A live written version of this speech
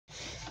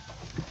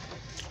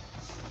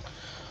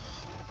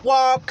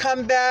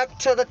Welcome back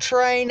to the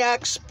Train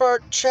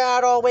Expert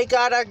channel. We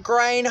got a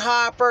grain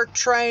hopper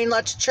train.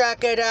 Let's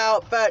check it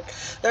out. But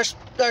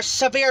there's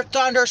severe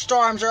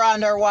thunderstorms are on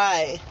their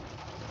way.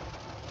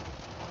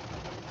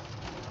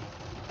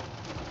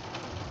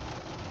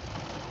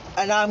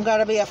 And I'm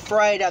gonna be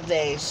afraid of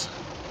these.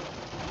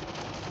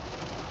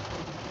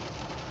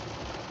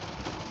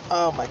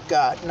 Oh my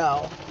God,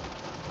 no.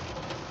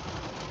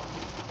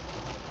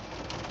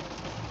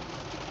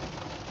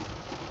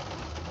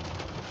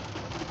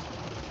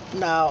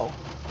 No.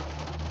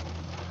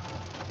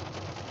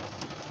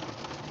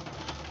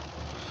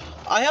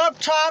 I hope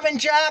Tom and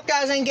Jack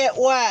doesn't get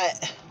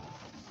wet.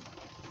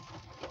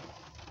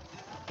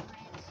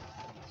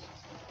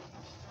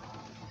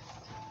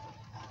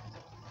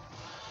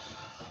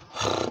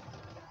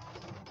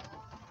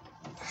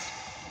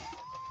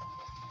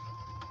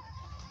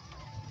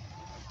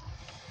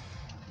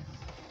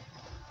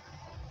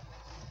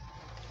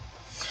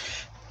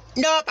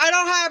 Nope, I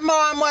don't have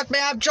Mom with me.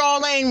 I have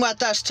Jolene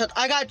with us.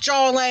 I got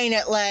Jolene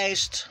at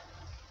least.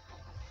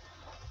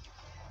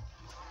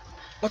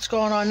 What's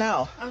going on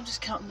now? I'm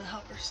just counting the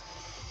hoppers.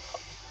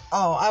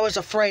 Oh, I was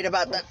afraid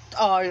about that.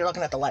 Oh, you're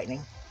looking at the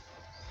lightning.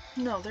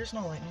 No, there's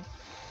no lightning.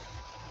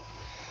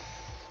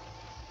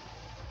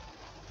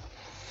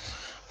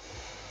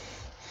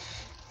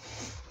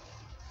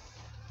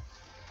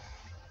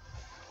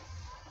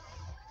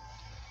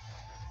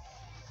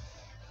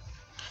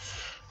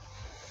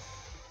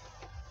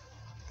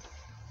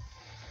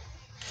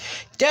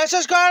 This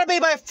is going to be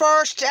my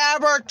first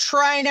ever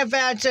train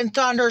events in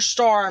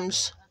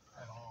thunderstorms.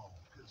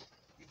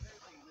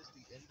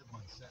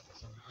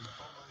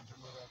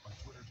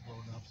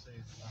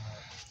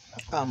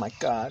 Oh my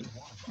God.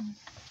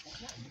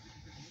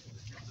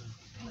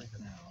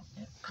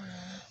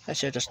 I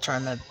should just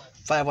turn the,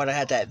 if I would have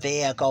had that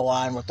vehicle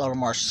on with a little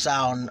more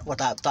sound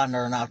without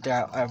thundering out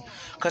there.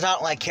 Because I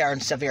don't like hearing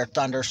severe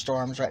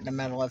thunderstorms right in the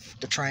middle of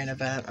the train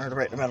event, or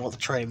right in the middle of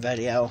the train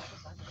video.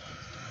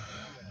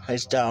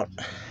 Please don't.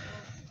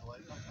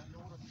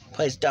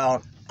 Please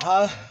don't.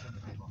 Huh?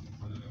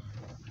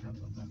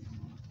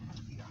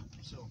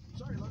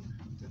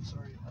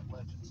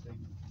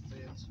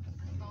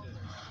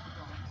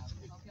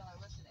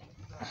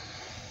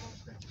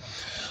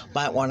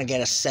 Might want to get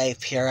a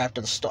safe here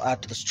after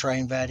this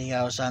train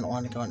video, so I don't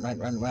want to go and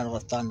run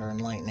with thunder and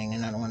lightning,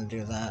 and I don't want to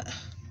do that.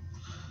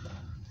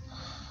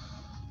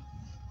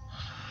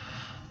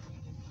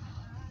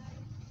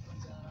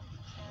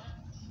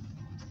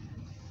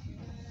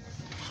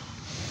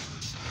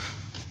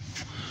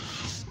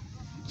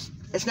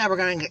 It's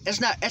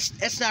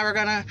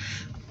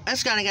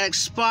gonna get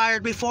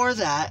expired before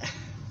that.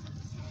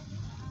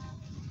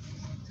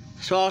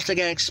 It's supposed to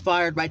get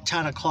expired by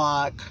 10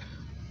 o'clock.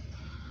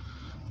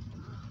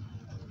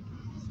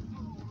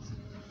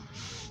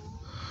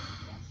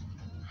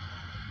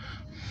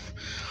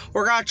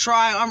 We're gonna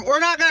try. We're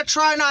not gonna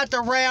try not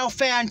to rail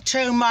fan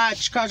too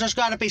much because there's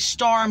gonna be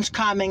storms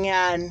coming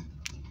in.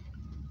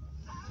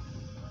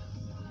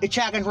 You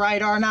checking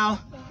radar now?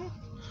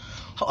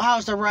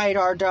 How's the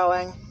radar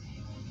doing?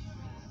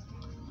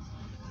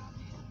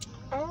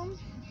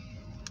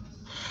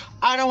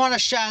 I don't want to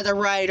show the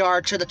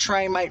radar to the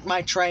train,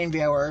 my train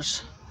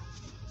viewers.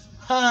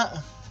 Huh?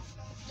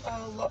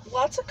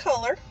 Lots of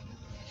color.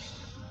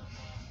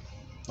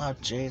 Oh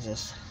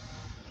Jesus.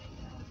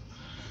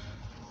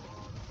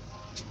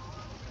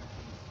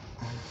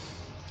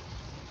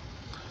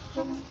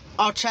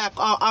 I'll check.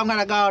 I'm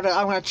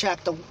gonna check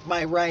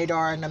my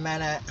radar in a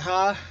minute,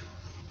 huh?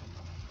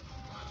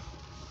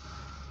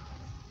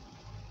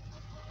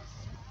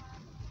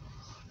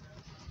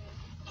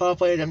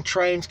 Hopefully them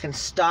trains can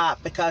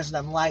stop because of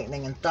them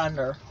lightning and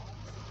thunder.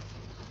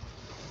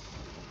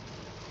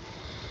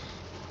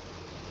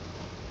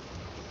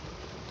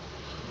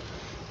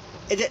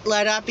 Is it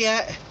lit up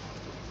yet?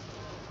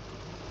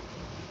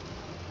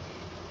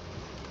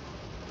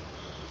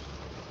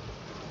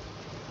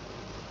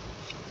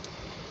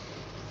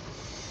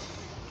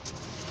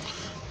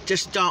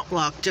 Just don't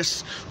look.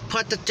 Just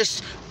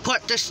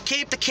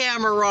keep the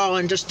camera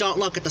rolling. Just don't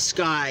look at the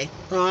sky,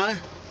 huh?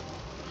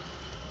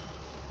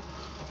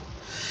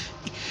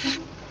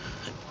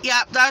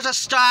 Yep, there's a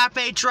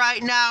stoppage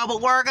right now,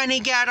 but we're gonna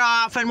get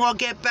off and we'll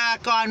get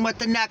back on with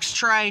the next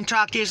train.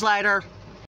 Talk to you later.